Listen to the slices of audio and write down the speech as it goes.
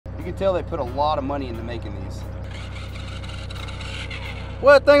You can tell they put a lot of money into making these.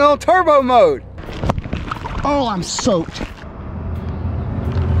 What thing on turbo mode? Oh, I'm soaked.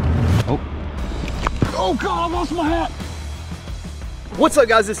 Oh God, I lost my hat. What's up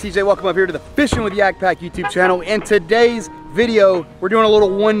guys, it's TJ. Welcome up here to the Fishing with Yak Pack YouTube channel. In today's video, we're doing a little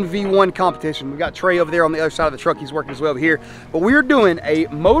 1v1 competition. We got Trey over there on the other side of the truck. He's working his way over here. But we're doing a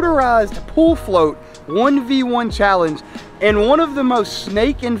motorized pool float 1v1 challenge in one of the most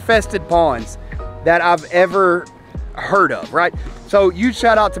snake infested ponds that I've ever heard of, right? So huge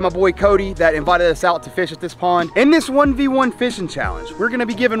shout out to my boy Cody that invited us out to fish at this pond. In this 1v1 fishing challenge, we're gonna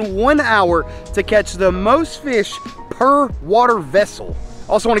be given 1 hour to catch the most fish per water vessel.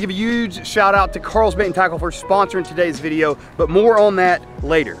 Also want to give a huge shout out to Karl's Bait and Tackle for sponsoring today's video, but more on that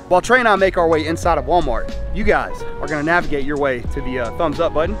later. While Trey and I make our way inside of Walmart, you guys are gonna navigate your way to the thumbs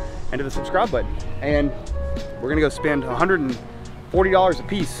up button and to the subscribe button. And we're gonna go spend $140 a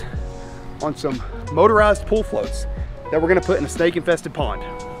piece on some motorized pool floats that we're gonna put in a snake infested pond.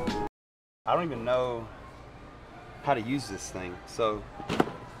 I don't even know how to use this thing, so I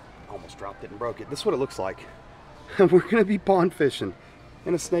almost dropped it and broke it. This is what it looks like. We're gonna be pond fishing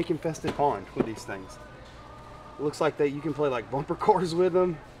in a snake infested pond with these things. It looks like that you can play like bumper cars with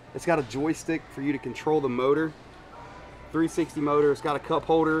them. It's got a joystick for you to control the motor. 360 motor, it's got a cup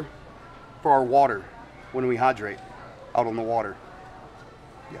holder for our water when we hydrate out on the water.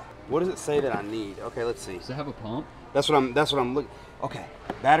 Yeah. What does it say that I need? Okay, let's see. Does it have a pump? That's what I'm looking. Okay,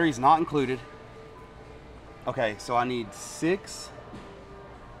 battery's not included. Okay, so I need 6.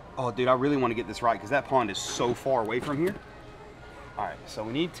 Oh, dude, I really want to get this right because that pond is so far away from here. All right, so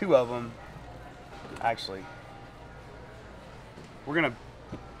we need 2 of them. Actually, we're gonna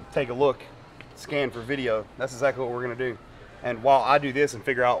take a look, scan for video. That's exactly what we're gonna do. And while I do this and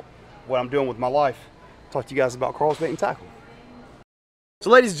figure out what I'm doing with my life, talk to you guys about Karl's Bait and Tackle. So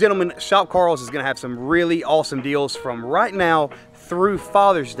ladies and gentlemen, Shop Karl's is gonna have some really awesome deals from right now through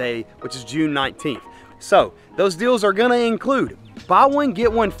Father's Day, which is June 19th. So those deals are gonna include buy one,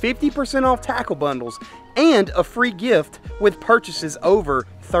 get one 50% off tackle bundles and a free gift with purchases over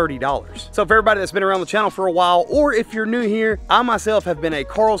 $30. So for everybody that's been around the channel for a while, or if you're new here, I myself have been a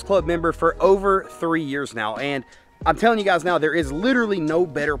Karl's Club member for over 3 years now, and I'm telling you guys now, there is literally no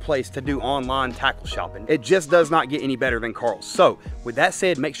better place to do online tackle shopping. It just does not get any better than Karl's. So with that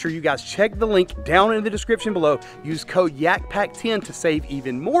said, make sure you guys check the link down in the description below. Use code YAKPACK10 to save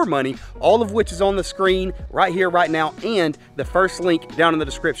even more money, all of which is on the screen right here, right now, and the first link down in the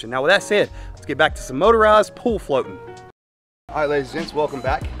description. Now with that said, let's get back to some motorized pool floating. All right, ladies and gents, welcome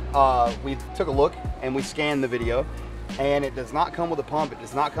back. We took a look and we scanned the video. And it does not come with a pump, it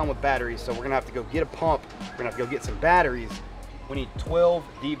does not come with batteries, so we're gonna have to go get a pump, we're gonna have to go get some batteries. We need 12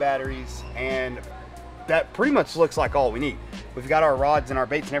 D batteries, and that pretty much looks like all we need. We've got our rods and our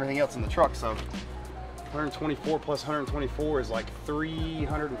baits and everything else in the truck, so 124 plus 124 is like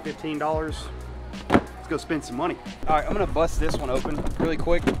 $315. Let's go spend some money. All right, I'm gonna bust this one open really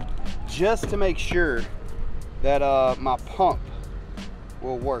quick, just to make sure that my pump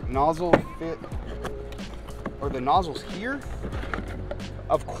will work. Nozzle fit. Are the nozzles here?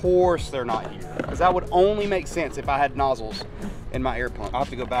 Of course they're not here, because that would only make sense if I had nozzles in my air pump. I'll have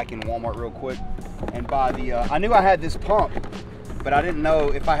to go back in Walmart real quick and buy the, I knew I had this pump, but I didn't know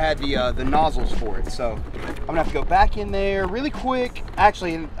if I had the nozzles for it. So I'm gonna have to go back in there really quick.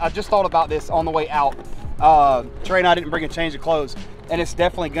 Actually, I just thought about this on the way out. Trey and I didn't bring a change of clothes, and it's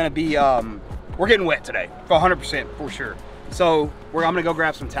definitely gonna be, we're getting wet today, for 100% for sure. So I'm gonna go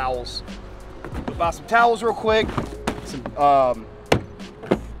grab some towels. Buy some towels real quick. Some,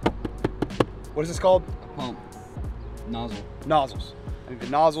 what is this called? A pump. Nozzle. Nozzles. I need the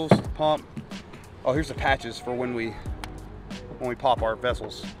nozzles, pump. Oh, here's the patches for when we pop our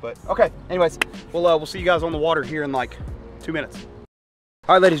vessels. But okay, anyways, we'll see you guys on the water here in like 2 minutes.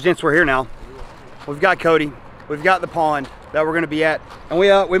 All right, ladies and gents, we're here now. We've got Cody. We've got the pond that we're gonna be at. And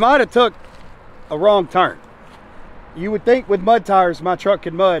we might have took a wrong turn. You would think with mud tires my truck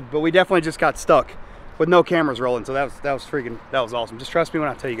could mud, but we definitely just got stuck with no cameras rolling. So that was awesome. Just trust me when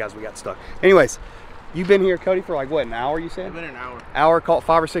I tell you guys we got stuck. Anyways, you've been here, Cody, for like what, an hour? You said? I've been an hour. Hour, caught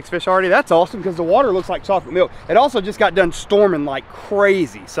 5 or 6 fish already. That's awesome because the water looks like chocolate milk. It also just got done storming like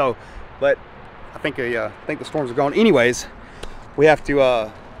crazy. So, but I think the storms are gone. Anyways, we have to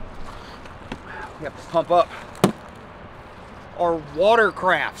pump up our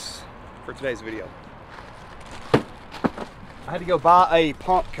watercrafts for today's video. I had to go buy a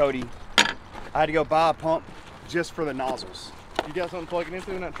pump, Cody. I had to go buy a pump just for the nozzles. You got something plugging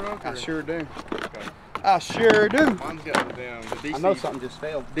into in that trunk? Or? I sure do. Okay. I sure do. Mine's got the DC. I know something just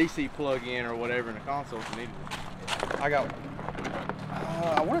failed. DC plug-in or whatever in the console if you needed it. I got.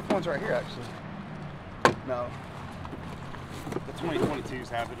 I wonder if ones right here, actually. No. The 2022s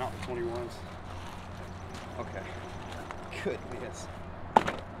have it, not the 21s. Okay. Goodness.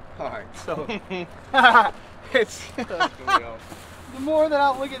 Alright, so it's the more that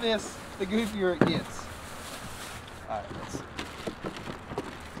I look at this, the goofier it gets. Alright, let's see.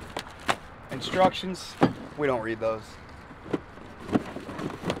 Instructions, we don't read those.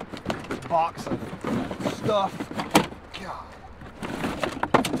 Box of stuff. God.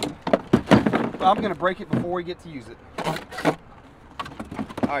 I'm gonna break it before we get to use it.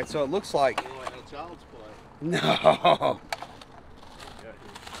 Alright, so it looks like child's play. no.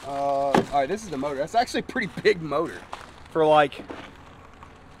 Alright, this is the motor. That's actually a pretty big motor for like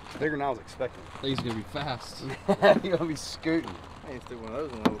bigger than I was expecting. I think it's gonna be fast. You're gonna be scooting. I ain't still one of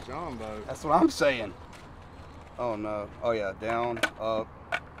those in the old John boat. That's what I'm saying. Oh no. Oh yeah, down, up,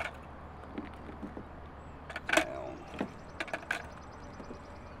 down.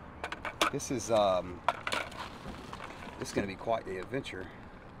 This is gonna be quite the adventure.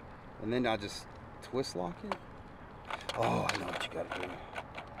 And then I just twist lock it. Oh, I know what you gotta do.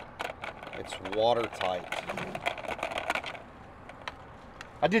 It's watertight.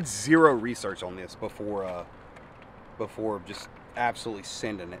 I did zero research on this before just absolutely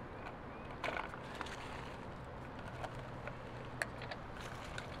sending it.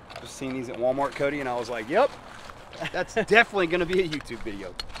 Just seen these at Walmart, Cody, and I was like, yep, that's definitely gonna be a YouTube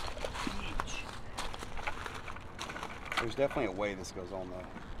video. There's definitely a way this goes on though.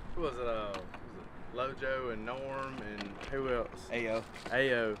 Who was it? Lojo and Norm and who else? Ayo.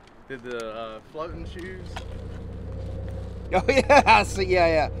 Ayo. Did the floating shoes? Oh yeah, I see.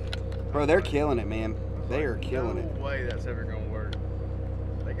 Yeah. Bro, they're killing it, man. They are killing it. No way that's ever gonna work.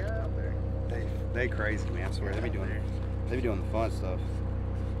 They got out there. They crazy, man. I swear, they be doing the fun stuff.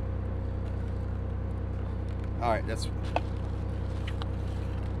 All right, that's.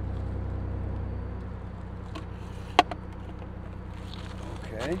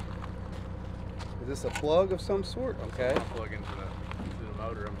 Okay. Is this a plug of some sort? Okay. I'll plug into the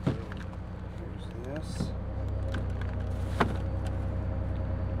motor. I'm assuming. Here's this.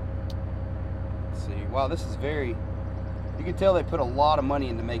 Let's see. Wow, this is very. You can tell they put a lot of money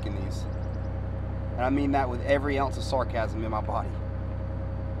into making these, and I mean that with every ounce of sarcasm in my body.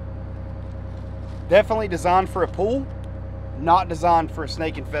 Definitely designed for a pool, not designed for a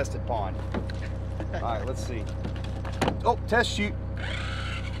snake-infested pond. All right, let's see. Oh, test shoot.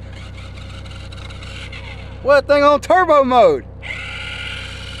 What thing on turbo mode?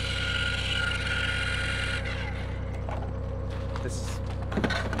 This is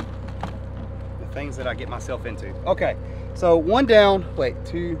the things that I get myself into. Okay, so one down. Wait,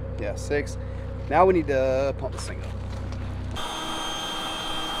 two. Yeah, 6. Now we need to pump this thing up.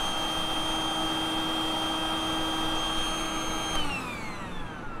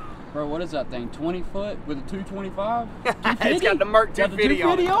 Bro, what is that thing? 20 foot with a 225? It's got the Merc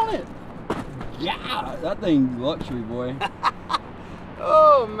 250 on it. Yeah, that thing luxury, boy.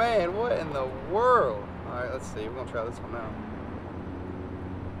 Oh man, what in the world? All right, let's see. We're gonna try this one now.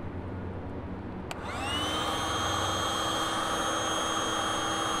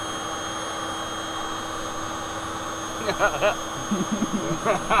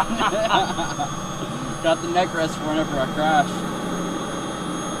 Got the neck rest for whenever I crash.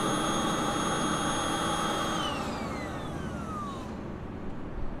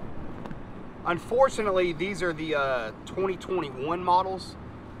 Unfortunately, these are the 2021 models.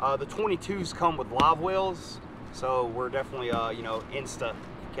 The 22s come with live wheels, so we're definitely, you know, insta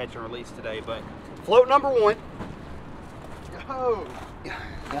catch and release today. But float number 1. Oh.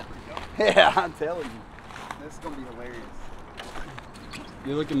 Yeah, I'm telling you, this is gonna be hilarious.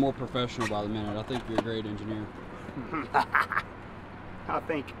 You're looking more professional by the minute. I think you're a great engineer. I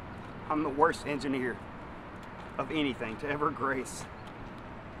think I'm the worst engineer of anything to ever grace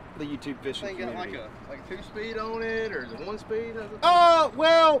the YouTube fishing Thing got community. like a 2-speed on it, or is it 1-speed?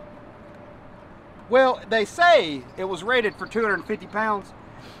 Well, they say it was rated for 250 pounds,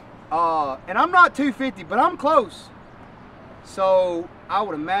 and I'm not 250, but I'm close. So I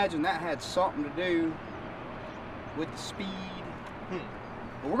would imagine that had something to do with the speed.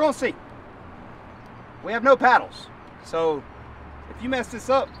 But we're gonna see. We have no paddles, so if you mess this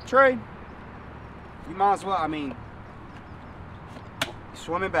up, Trey, you might as well. I mean,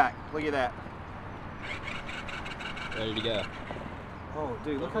 swimming back. Look at that. Ready to go. Oh,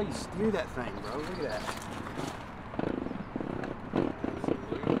 dude, look how you steer that thing, bro. Look at that.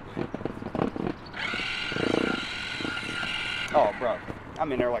 Oh, bro.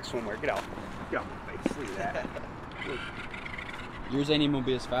 I'm in there like swimwear. Get out. Get out my face. Look at that. Yours ain't even gonna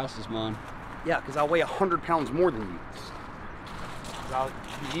be as fast as mine. Yeah, because I weigh 100 pounds more than you.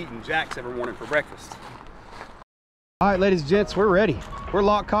 be eating Jack's every morning for breakfast. All right, ladies and gents, we're ready. We're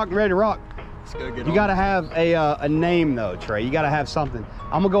locked, cocked, and ready to rock. Let's go get You gotta have a name though, Trey. You gotta have something.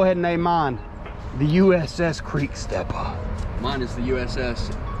 I'm gonna go ahead and name mine the USS Creek Stepper. Mine is the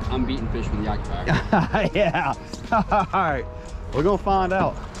USS I'm beating fish with the Yaki Pack. Yeah. All right, we're gonna find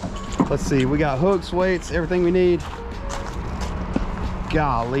out. Let's see, we got hooks, weights, everything we need.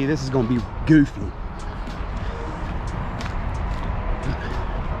 Golly, this is gonna be goofy.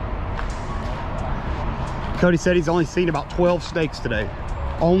 Cody said he's only seen about 12 snakes today.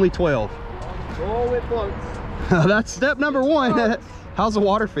 Only 12. Oh, it floats. That's step number one. How's the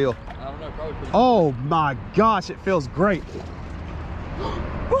water feel? I don't know, probably pretty Oh my gosh, it feels great.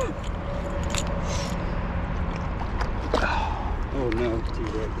 Oh no, too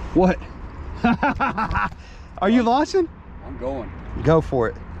big. What? Are you launching? I'm going. Go for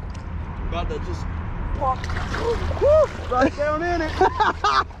it. About to just Right down in it.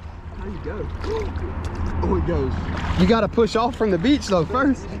 how you go? Oh, it goes. You got to push off from the beach though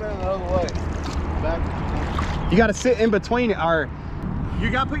first. The other way. Back. You got to sit in between it, or you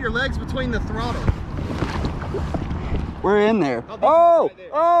got to put your legs between the throttle. We're in there. Oh, right there?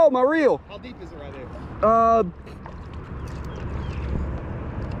 Oh, my reel. How deep is it right there?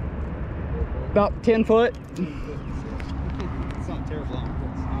 About 10 foot. It's not terrible.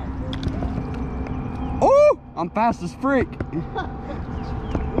 Oh, I'm fast as freak.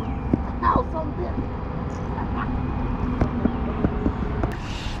 Ow, something bit.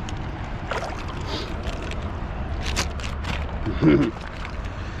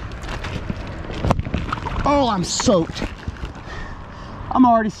 Oh, I'm soaked. I'm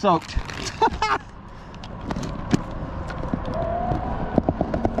already soaked.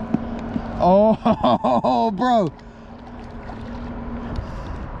 Oh, bro.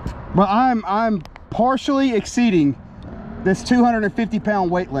 But I'm partially exceeding this 250-pound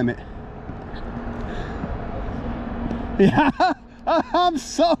weight limit. Yeah, I'm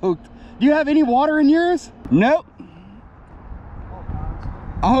soaked. Do you have any water in yours? Nope.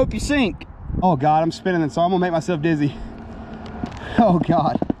 I hope you sink. Oh God, I'm spinning it, so I'm gonna make myself dizzy. Oh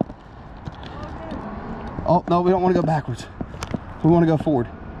God. Oh no, we don't want to go backwards. We want to go forward.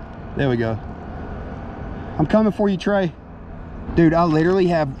 There we go. I'm coming for you, Trey. Dude, I literally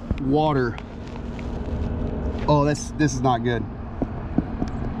have water. Oh, this is not good.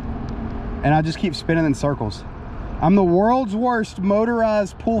 And I just keep spinning in circles. I'm the world's worst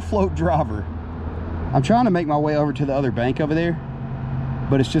motorized pool float driver. I'm trying to make my way over to the other bank over there,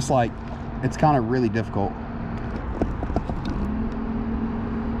 but it's just like, it's kind of really difficult.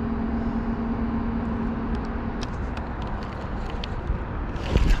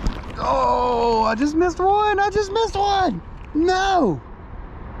 Oh, I just missed one. I just missed one. No.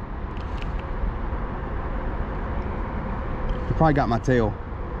 I probably got my tail.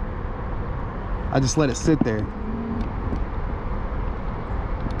 I just let it sit there.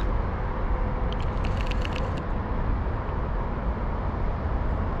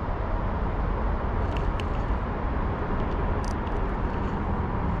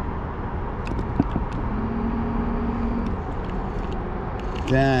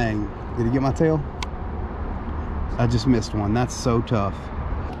 Dang, did he get my tail? I just missed one. That's so tough.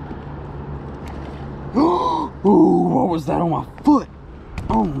 Ooh, what was that on my foot?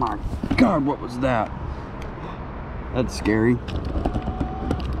 Oh my God, what was that? That's scary.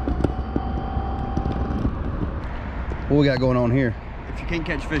 What we got going on here? If you can't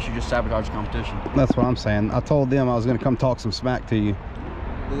catch fish, you just sabotage the competition. That's what I'm saying. I told them I was going to come talk some smack to you.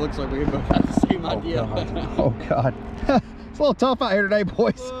 It looks like we both have the same idea. God. Oh God. It's a little tough out here today,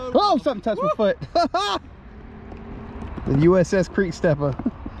 boys. Oh, something touched my foot. The USS Creek Stepper.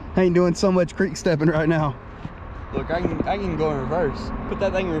 Ain't doing so much creek stepping right now. Look, I can go in reverse. Put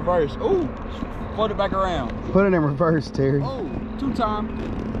that thing in reverse. Ooh, float it back around. Put it in reverse, Terry. Oh,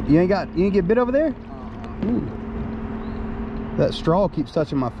 2-time. You ain't get bit over there? Ooh. That straw keeps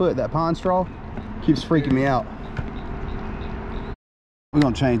touching my foot. That pine straw keeps freaking me out. We're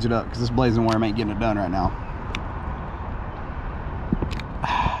gonna change it up because this blazing worm ain't getting it done right now.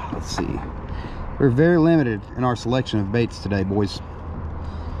 Let's see. We're very limited in our selection of baits today, boys.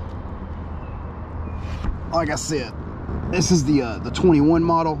 Like I said, this is the 21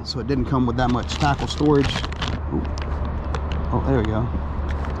 model, so it didn't come with that much tackle storage. Ooh. Oh, there we go.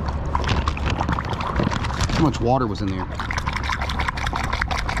 How much water was in there?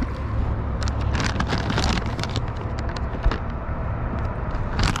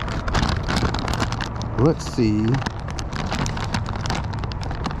 Let's see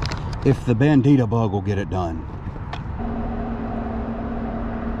if the bandita bug will get it done.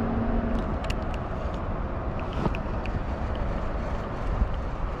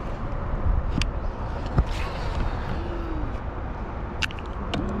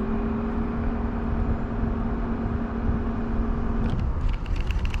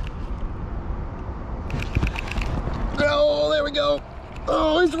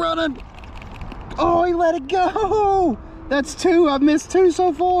 Oh, he's running. Oh, he let it go. That's 2. I've missed 2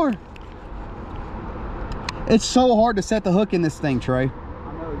 so far. It's so hard to set the hook in this thing, Trey. I know.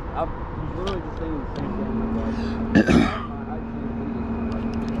 I was literally just saying the same thing.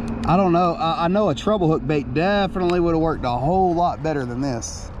 I don't know. I know a treble hook bait definitely would have worked a whole lot better than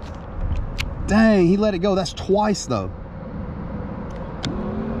this. Dang, he let it go. That's twice though.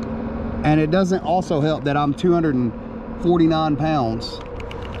 And it doesn't also help that I'm 249 pounds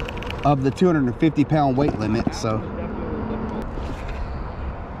of the 250 pound weight limit, so.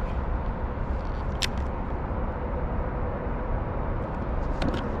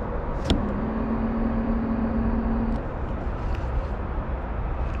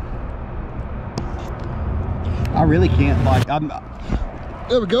 I really can't, like, there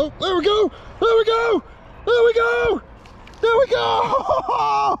we go, there we go, there we go, there we go, there we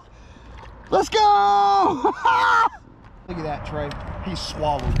go. Let's go. Look at that, Trey. He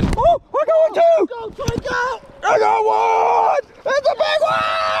swallowed. Oh, we're going 2. Go, Trey, go. I got 1. It's a big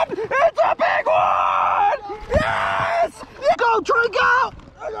one. It's a big one. Yes. Go, Trey, go.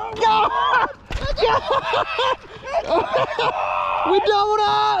 Go. We doubled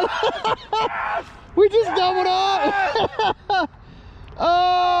up. We just doubled up.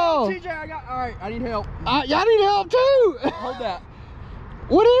 Oh. TJ, I got. All right, I need help. I need help too. Hold that.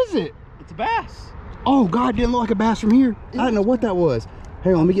 What is it? It's a bass. Oh God, didn't look like a bass from here. I didn't know what that was.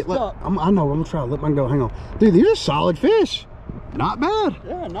 Hang on, let me get. I know. I'm gonna try to let mine go. Hang on, dude. These are solid fish. Not bad.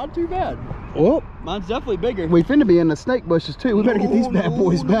 Yeah, not too bad. Well, mine's definitely bigger. We finna be in the snake bushes too. We better get these bad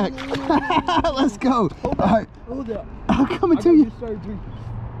boys back. Let's go. All right. Hold that. I'm coming to you.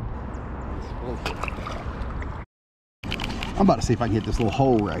 I'm about to see if I can hit this little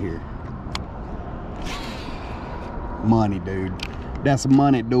hole right here. Money, dude. That's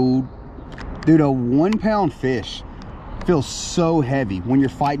money, dude. Dude, a 1 pound fish feels so heavy when you're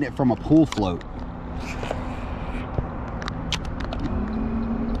fighting it from a pool float.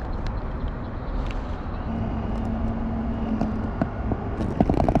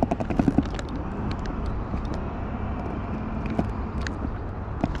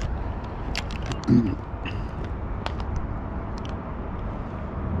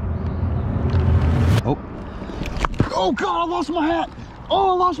 Oh God, I lost my hat. Oh,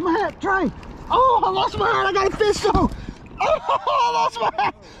 I lost my hat, Trey. Oh, I lost my hat. I got a fish though. Oh, I lost my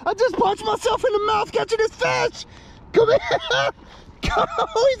hat. I just punched myself in the mouth catching this fish. Come here.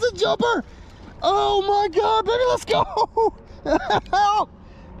 Oh, he's a jumper. Oh my God, baby, let's go.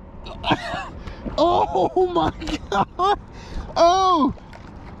 Oh my God.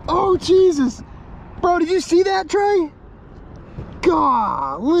 Oh Jesus. Bro, did you see that, Trey?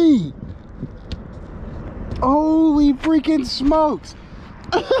 Golly. Holy freaking smokes.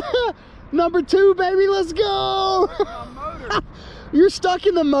 Number 2, baby, let's go. You're stuck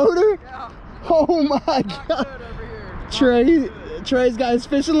in the motor? Yeah. Oh my God. Trey's got his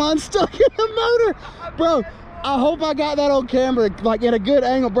fishing line stuck in the motor. Bro, I hope I got that on camera, like at a good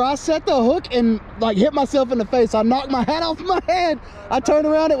angle. Bro, I set the hook and like hit myself in the face. I knocked my hat off my head. I turned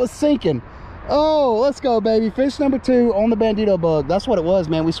around, it was sinking. Oh, let's go, baby. Fish number 2 on the Bandito bug. That's what it was,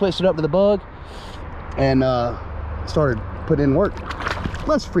 man. We switched it up to the bug and started putting in work.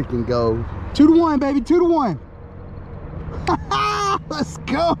 Let's freaking go. 2 to 1, baby, 2 to 1. Let's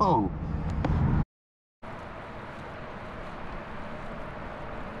go.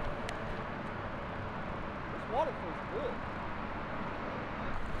 This water feels good.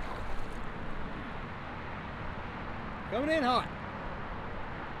 Coming in hot.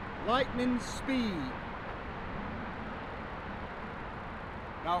 Lightning speed.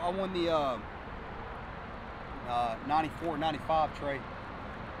 Now I won the 94-95 Trey.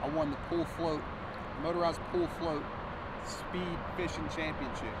 I won the pool float, motorized pool float speed fishing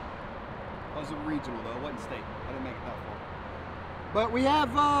championship. It was a regional though, it wasn't state. I didn't make it that far. But we have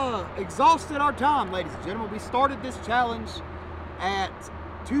exhausted our time, ladies and gentlemen. We started this challenge at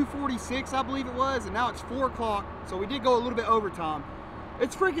 2:46, I believe it was, and now it's 4 o'clock. So we did go a little bit overtime.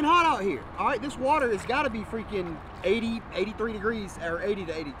 It's freaking hot out here. All right, this water has got to be freaking 80, 83 degrees, or 80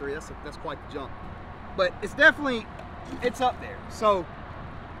 to 83. That's quite the jump. But it's definitely, it's up there. So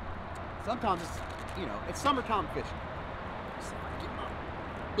sometimes it's, you know, it's summertime fishing. Let's see if I can get my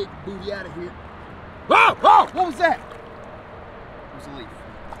big booty out of here. Whoa, whoa, what was that? It was a leaf.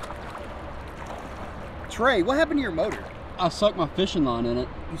 Trey, what happened to your motor? I sucked my fishing line in it.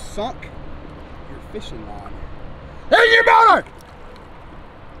 You sunk your fishing line in your motor!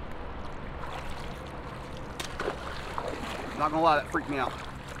 Not gonna lie, that freaked me out.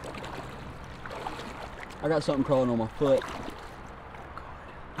 I got something crawling on my foot.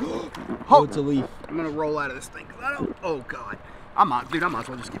 Oh, it's a leaf. I'm gonna roll out of this thing, 'cause I don't, oh God. I might as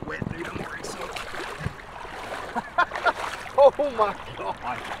well just get wet, dude. I'm already soaked. Oh my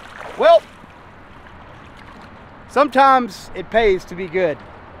God. Well, sometimes it pays to be good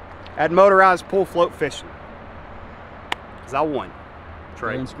at motorized pull float fishing. Cause I won. Fair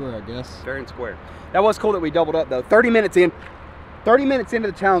and square, I guess. Fair and square. That was cool that we doubled up though. 30 minutes into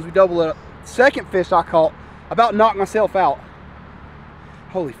the challenge, we doubled it up. Second fish I caught, about knocked myself out.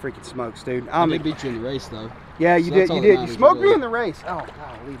 Holy freaking smokes, dude. I did beat you in the race though. Yeah, you So did. that's all You that did. You matters, smoked me really. in the race. Oh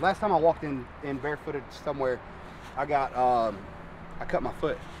golly! Last time I walked in barefooted somewhere, I got I cut my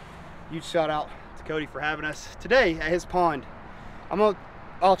foot. Huge shout out to Cody for having us today at his pond.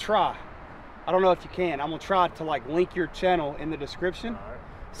 I'll try. I don't know if you can. I'm gonna try to like link your channel in the description. All right.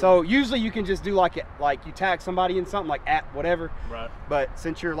 So usually you can just do like you tag somebody in something like at whatever. Right. But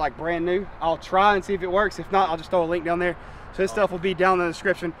since you're like brand new, I'll try and see if it works. If not, I'll just throw a link down there. So this stuff will be down in the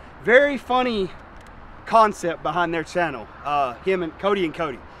description. Very funny concept behind their channel. Him and Cody.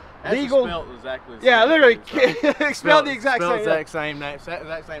 Legal. Spelled exactly the same. Yeah, literally So. spelled the exact same. Exact same name.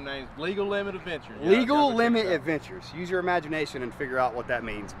 Exact same names. Legal Limit Adventures. Legal Limit Adventures. Use your imagination and figure out what that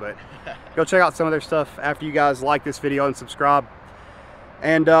means. But go check out some of their stuff after you guys like this video and subscribe.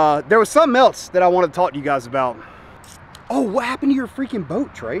 And there was something else that I wanted to talk to you guys about. Oh, what happened to your freaking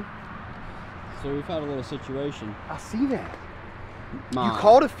boat, Trey? So we've had a little situation. I see that. Mine. You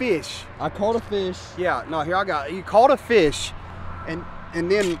caught a fish. I caught a fish. Yeah, no, here I got it. You caught a fish, and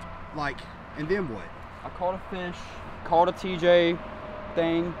then what? I caught a fish, caught a TJ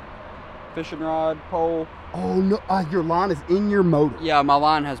thing, fishing rod, pole. Oh no, your line is in your motor. Yeah, my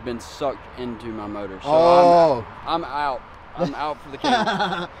line has been sucked into my motor. So Oh. I'm out. I'm out for the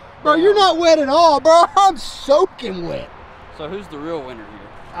count. Bro, you're not wet at all, bro. I'm soaking wet. So who's the real winner here?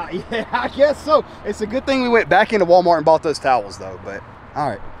 Yeah, I guess so. It's a good thing we went back into Walmart and bought those towels, though. But all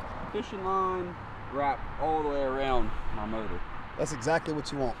right, Fishing line wrapped all the way around my motor. that's exactly what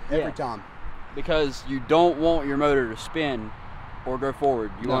you want every time. Because you don't want your motor to spin or go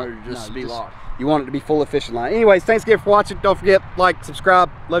forward. You want it to just be locked. You want it to be full of fishing line. Anyways, thanks again for watching. Don't forget, like, subscribe.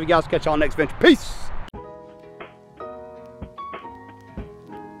 Love you guys. Catch y'all next venture. Peace.